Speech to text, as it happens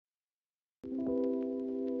Hello.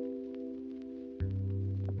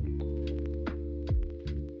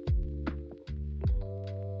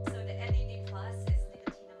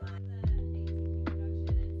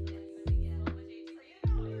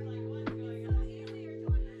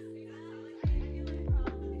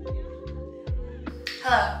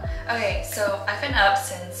 Okay, so I've been up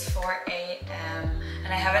since 4 a.m.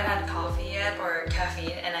 and I haven't had coffee yet, or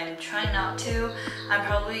caffeine, and I'm trying not to. I'm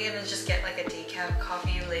probably gonna just get like a decaf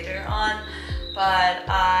coffee later on, but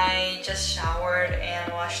I just showered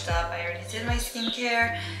and washed up. I already did my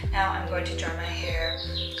skincare. Now I'm going to dry my hair.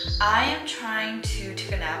 I am trying to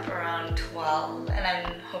take a nap around 12 and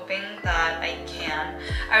I'm hoping that I can.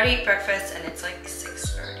 I already ate breakfast and it's like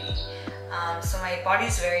 6:30. So my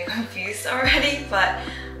body's very confused already, but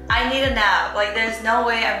I need a nap. Like, there's no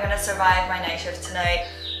way I'm gonna survive my night shift tonight.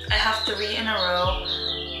 I have 3 in a row.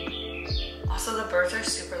 Also, the birds are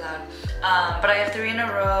super loud. But I have 3 in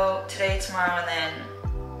a row today, tomorrow, and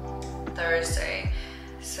then Thursday.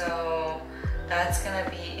 So that's gonna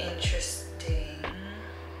be interesting.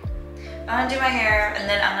 I'm gonna do my hair and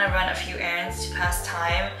then I'm gonna run a few errands to pass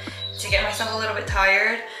time to get myself a little bit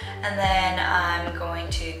tired, and then I'm going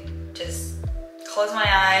to just close my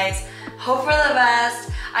eyes, hope for the best.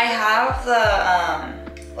 I have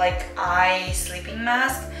the like eye sleeping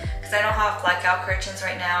mask because I don't have blackout curtains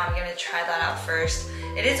right now. I'm gonna try that out first.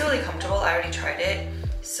 It is really comfortable. I already tried it,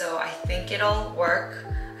 so I think it'll work.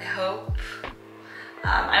 I hope.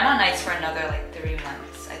 I'm on nights for another like 3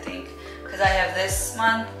 months, I think, because I have this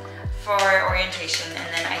month for orientation,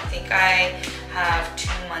 and then I think I have 2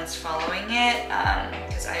 months following it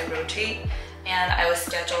because I rotate, and I was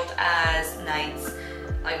scheduled as nights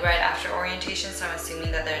like right after orientation, so I'm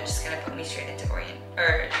assuming that they're just gonna put me straight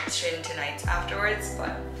into nights afterwards.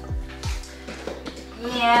 But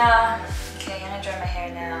yeah, okay, I'm gonna dry my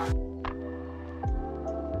hair now.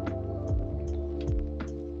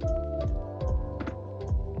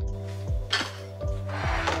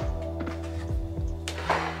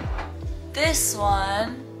 This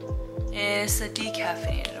one is the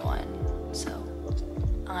decaffeinated one, so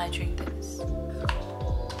I drink this.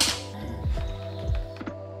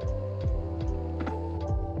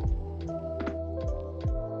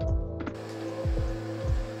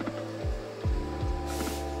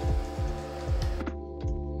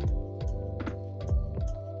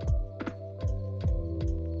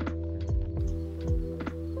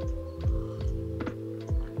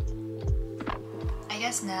 I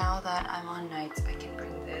guess now that I'm on nights, I can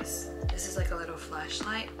bring this. This is like a little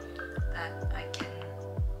flashlight that I can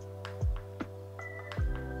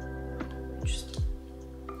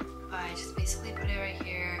I just basically put it right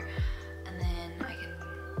here, and then I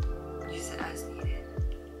can use it as needed.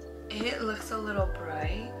 It looks a little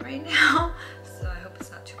bright right now, so I hope it's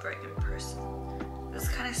not too bright in person. This is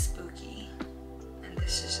kind of spooky, and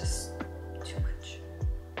this is just too much.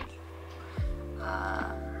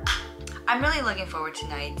 I'm really looking forward to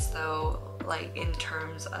nights though, like in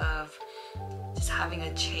terms of just having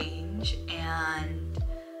a change and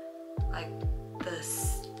like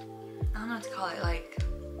this, I don't know what to call it, like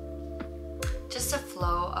just a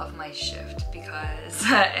flow of my shift, because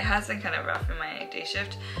it has been kind of rough in my day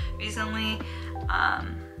shift recently,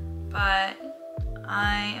 but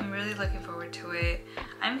I am really looking forward to it.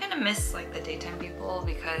 I'm gonna miss like the daytime people,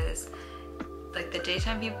 because like the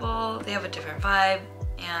daytime people, they have a different vibe,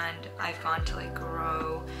 and I've gone to like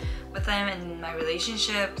grow with them in my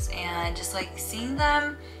relationships, and just like seeing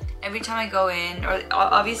them every time I go in, or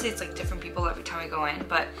obviously it's like different people every time I go in,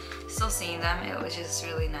 but still seeing them, it was just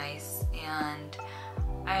really nice, and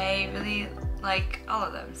I really like all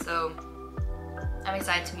of them, so I'm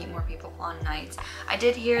excited to meet more people on nights. I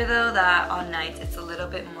did hear though that on nights it's a little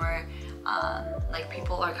bit more like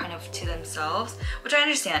people are kind of to themselves, which I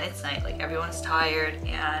understand. It's night, like everyone's tired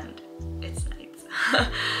and it's nights.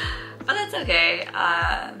 But that's okay.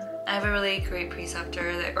 I have a really great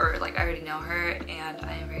preceptor that, or like I already know her, and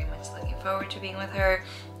I am very much looking forward to being with her.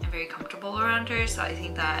 I'm very comfortable around her, so I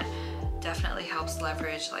think that definitely helps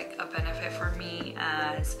leverage like a benefit for me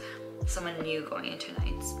as someone new going into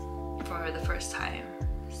nights for the first time,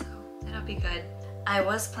 so it'll be good. I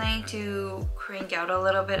was planning to crank out a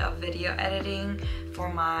little bit of video editing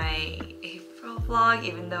for my April vlog,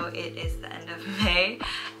 even though it is the end of May,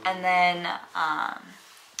 and then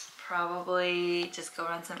probably just go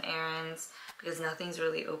run some errands because nothing's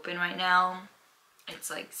really open right now. It's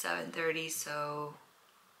like 7:30, so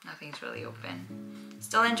nothing's really open.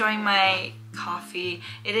 Still enjoying my coffee.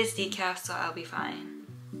 It is decaf, so I'll be fine.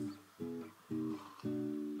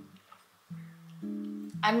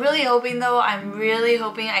 I'm really hoping though, I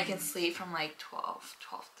can sleep from like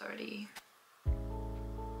 12:30.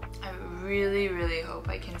 I really hope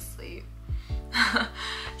I can sleep.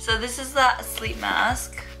 So this is the sleep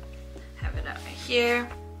mask. I have it out right here.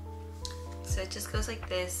 So it just goes like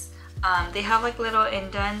this. They have like little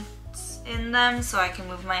indents in them so I can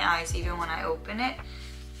move my eyes even when I open it.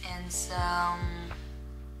 And so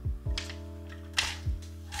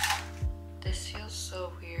this feels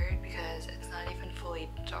so weird because it's not even fully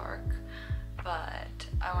dark, but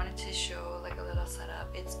I wanted to show like a little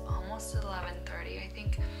setup. It's almost 11:30 I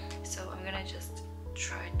think, so I'm gonna just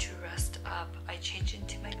try to rest up. I changed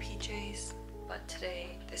into my PJs, but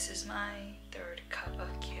today this is my third cup of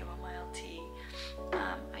chamomile tea.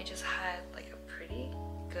 I just had like a pretty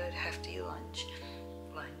good hefty lunch.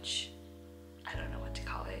 I don't know what to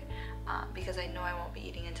call it, because I know I won't be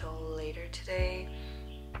eating until later today.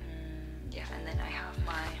 Yeah, and then I have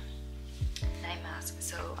my night mask,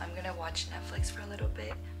 so I'm gonna watch Netflix for a little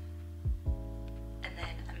bit, and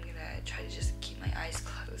then I'm gonna try to just keep my eyes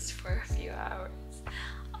closed for a few hours.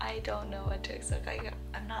 I don't know what to expect.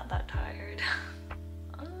 I'm not that tired.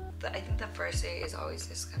 I think the first day is always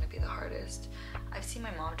just gonna be the hardest. I've seen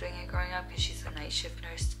my mom doing it growing up because she's a night shift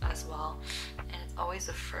nurse as well, and it's always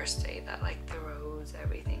the first day that like throws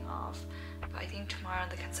everything off. But I think tomorrow,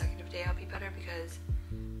 the consecutive day, I'll be better because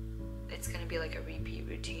it's gonna be like a repeat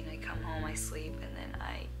routine. I come home, I sleep, and then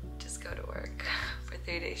I just go to work for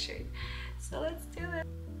 3 days straight. So let's do it.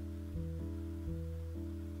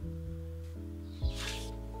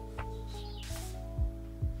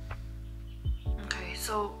 Okay,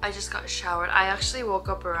 so I just got showered. I actually woke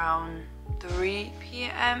up around 3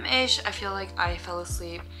 p.m.-ish. I feel like I fell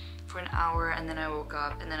asleep for an hour and then I woke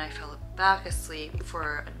up and then I fell back asleep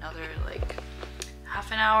for another like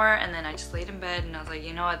half an hour, and then I just laid in bed and I was like,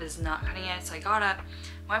 you know what, this is not cutting it. So I got up,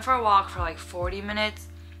 went for a walk for like 40 minutes.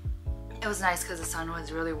 It was nice because the sun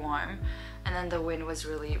was really warm and then the wind was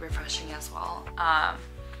really refreshing as well.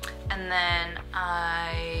 And then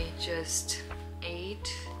I just ate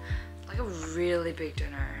like a really big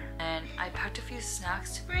dinner, and I packed a few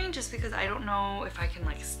snacks to bring just because I don't know if I can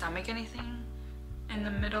like stomach anything in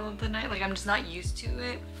the middle of the night. Like I'm just not used to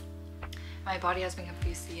it. My body has been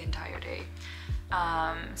confused the entire day.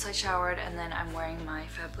 So I showered and then I'm wearing my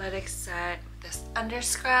Fabletics set, this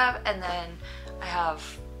underscrab, and then I have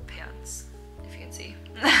pants, if you can see.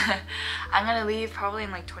 I'm gonna leave probably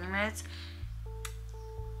in like 20 minutes.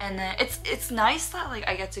 And then it's nice that like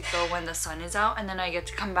I get to go when the sun is out and then I get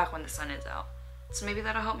to come back when the sun is out. So maybe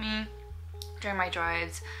that'll help me during my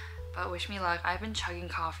drives, but wish me luck. I've been chugging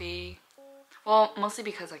coffee. Well, mostly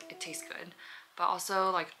because like it tastes good, but also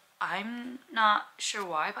like I'm not sure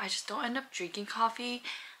why, but I just don't end up drinking coffee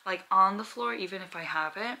like on the floor even if I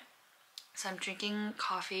have it. So I'm drinking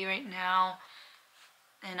coffee right now,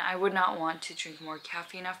 and I would not want to drink more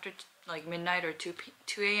caffeine after like midnight or 2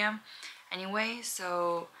 a.m. anyway,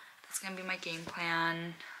 so that's gonna be my game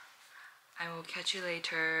plan. I will catch you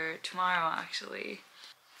later, tomorrow actually.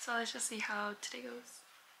 So let's just see how today goes.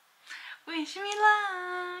 Wish me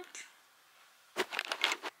luck!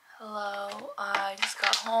 Hello, I just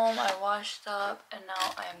got home, I washed up, and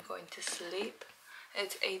now I am going to sleep.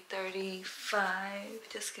 It's 8:35,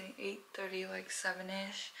 just getting 8:30, like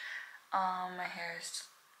 7-ish. My hair is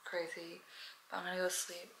crazy, but I'm gonna go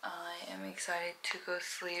sleep. I am excited to go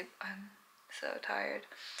sleep. I'm so tired.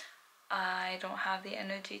 I don't have the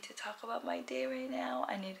energy to talk about my day right now.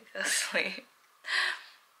 I need to go sleep.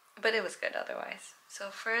 But it was good otherwise.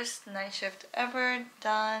 So first night shift ever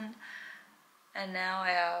done, and now I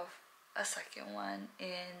have a second one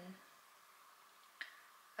in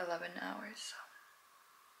 11 hours. So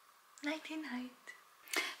nighty night.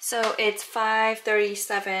 So it's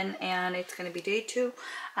 5:37 and it's gonna be day 2.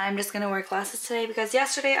 I'm just gonna wear glasses today because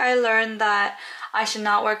yesterday I learned that I should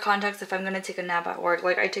not wear contacts if I'm gonna take a nap at work.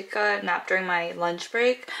 Like I take a nap during my lunch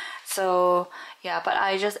break. So yeah, but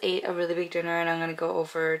I just ate a really big dinner and I'm gonna go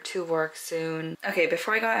over to work soon. Okay,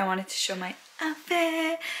 before I go, I wanted to show my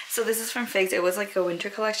outfit. So this is from Figs. It was like a winter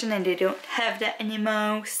collection and they don't have that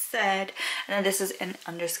anymore, sad. And then this is an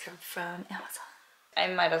underskirt from Amazon. I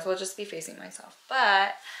might as well just be facing myself,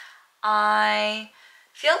 but I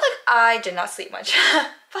feel like I did not sleep much,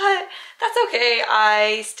 but that's okay.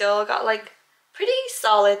 I still got like pretty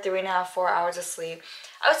solid 3.5, 4 hours of sleep.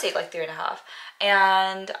 I would say like 3.5,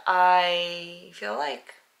 and I feel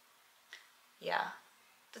like, yeah,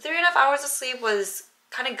 the 3.5 hours of sleep was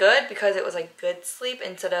kind of good because it was like good sleep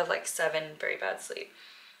instead of like 7 very bad sleep.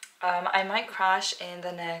 I might crash in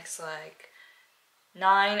the next like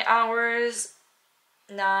 9 hours.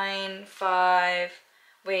 9, 5,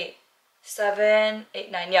 wait, 7,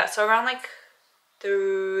 8, 9. Yeah, so around like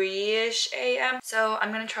 3-ish a.m. So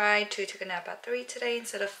I'm gonna try to take a nap at 3 today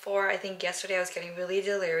instead of 4. I think yesterday I was getting really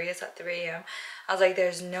delirious at 3 a.m. I was like,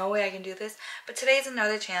 there's no way I can do this. But today's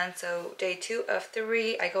another chance. So day 2 of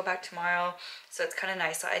 3, I go back tomorrow. So it's kind of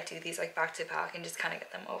nice that I do these like back to back and just kind of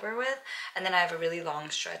get them over with. And then I have a really long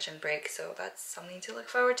stretch and break. So that's something to look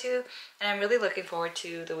forward to. And I'm really looking forward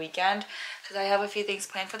to the weekend because I have a few things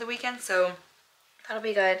planned for the weekend. So that'll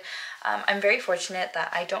be good. I'm very fortunate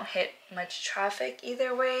that I don't hit much traffic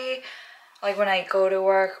either way, like when I go to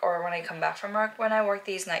work or when I come back from work when I work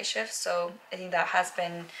these night shifts. So I think that has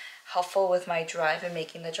been helpful with my drive and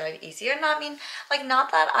making the drive easier. Not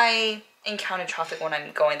that I encounter traffic when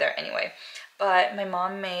I'm going there anyway, but my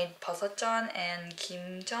mom made paseojeon and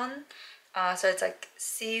kimjeon. So it's like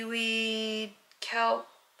seaweed kelp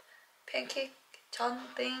pancake jeon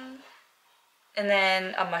thing, and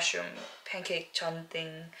then a mushroom pancake jeon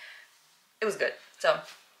thing. It was good. So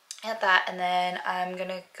I had that, and then I'm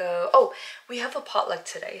gonna go, oh, we have a potluck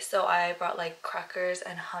today. So I brought like crackers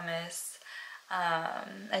and hummus.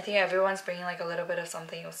 I think everyone's bringing like a little bit of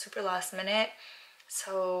something. It was super last minute.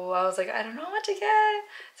 So I was like, I don't know what to get.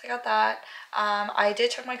 So I got that. I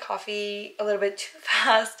did chug my coffee a little bit too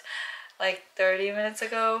fast, like 30 minutes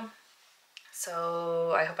ago.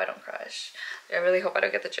 So I hope I don't crash. I really hope I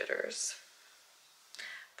don't get the jitters.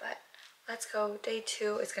 But let's go. Day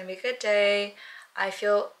 2. It's gonna be a good day. I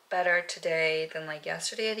feel better today than like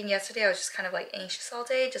yesterday. I think yesterday I was just kind of like anxious all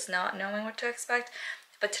day, just not knowing what to expect.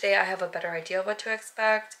 But today I have a better idea of what to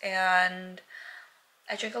expect, and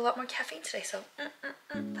I drink a lot more caffeine today. So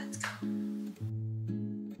let's go.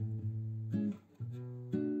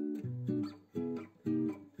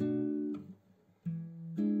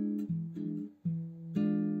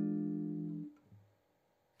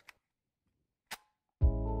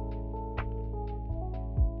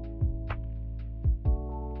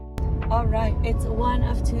 Alright, it's one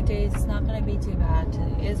of 2 days. It's not gonna be too bad.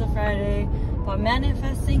 Today is a Friday, but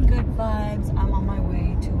manifesting good vibes. I'm on my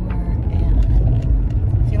way to